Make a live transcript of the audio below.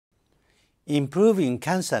Improving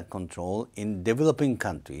cancer control in developing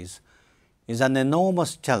countries is an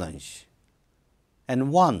enormous challenge,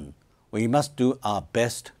 and one we must do our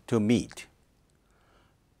best to meet.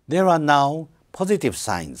 There are now positive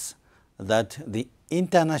signs that the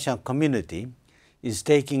international community is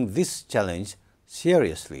taking this challenge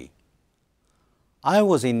seriously. I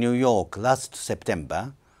was in New York last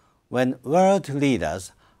September when world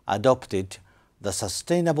leaders adopted the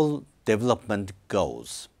Sustainable Development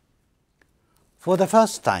Goals. For the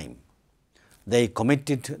first time, they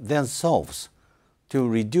committed themselves to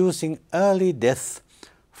reducing early death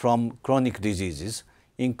from chronic diseases,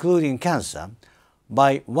 including cancer,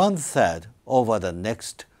 by 1/3 over the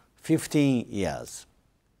next 15 years.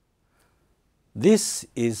 This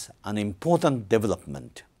is an important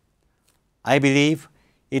development. I believe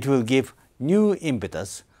it will give new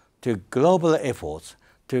impetus to global efforts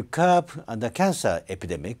to curb the cancer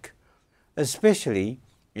epidemic, especially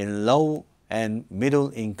in low and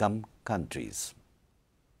middle-income countries.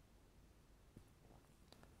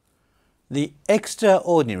 The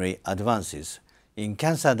extraordinary advances in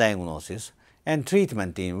cancer diagnosis and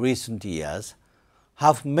treatment in recent years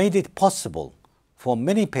have made it possible for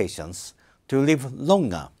many patients to live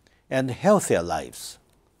longer and healthier lives.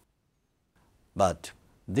 But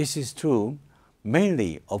this is true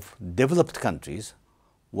mainly of developed countries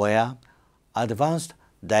where advanced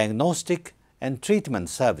diagnostic and treatment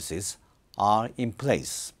services are in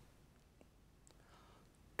place.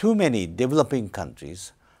 Too many developing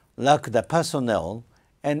countries lack the personnel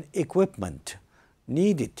and equipment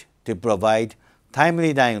needed to provide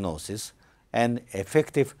timely diagnosis and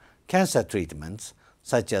effective cancer treatments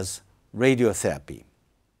such as radiotherapy.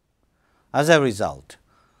 As a result,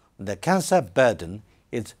 the cancer burden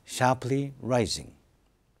is sharply rising.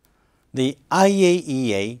 The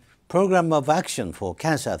IAEA Program of Action for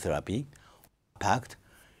Cancer Therapy, PACT,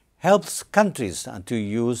 helps countries to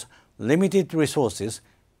use limited resources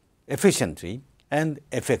efficiently and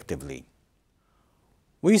effectively.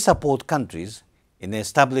 We support countries in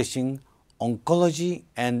establishing oncology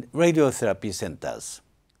and radiotherapy centers.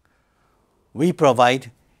 We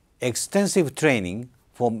provide extensive training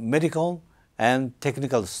for medical and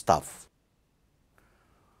technical staff.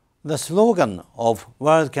 The slogan of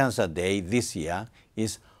World Cancer Day this year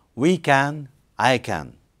is "We can, I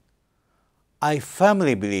can." I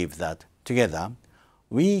firmly believe that together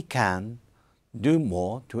we can do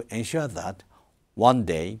more to ensure that one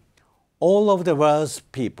day all of the world's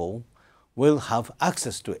people will have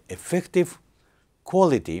access to effective,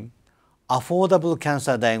 quality, affordable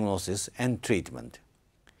cancer diagnosis and treatment.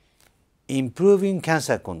 Improving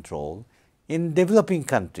cancer control in developing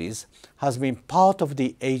countries has been part of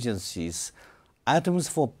the agency's Atoms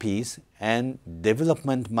for Peace and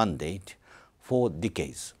Development mandate for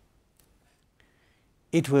decades.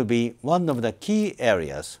 It will be one of the key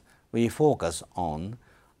areas we focus on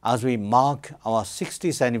as we mark our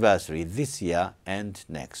 60th anniversary this year and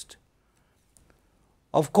next.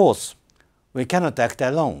 Of course, we cannot act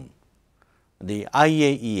alone. The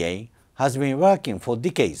IAEA has been working for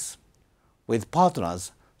decades with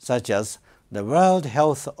partners such as the World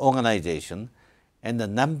Health Organization and a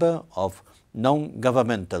number of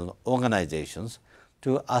non-governmental organizations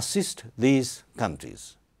to assist these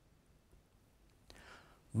countries.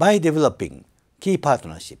 By developing key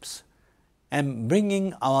partnerships and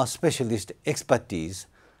bringing our specialist expertise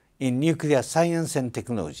in nuclear science and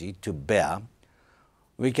technology to bear,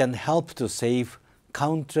 we can help to save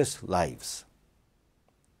countless lives.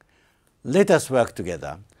 Let us work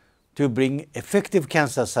together to bring effective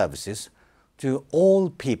cancer services to all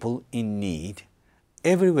people in need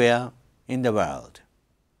everywhere in the world.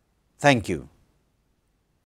 Thank you.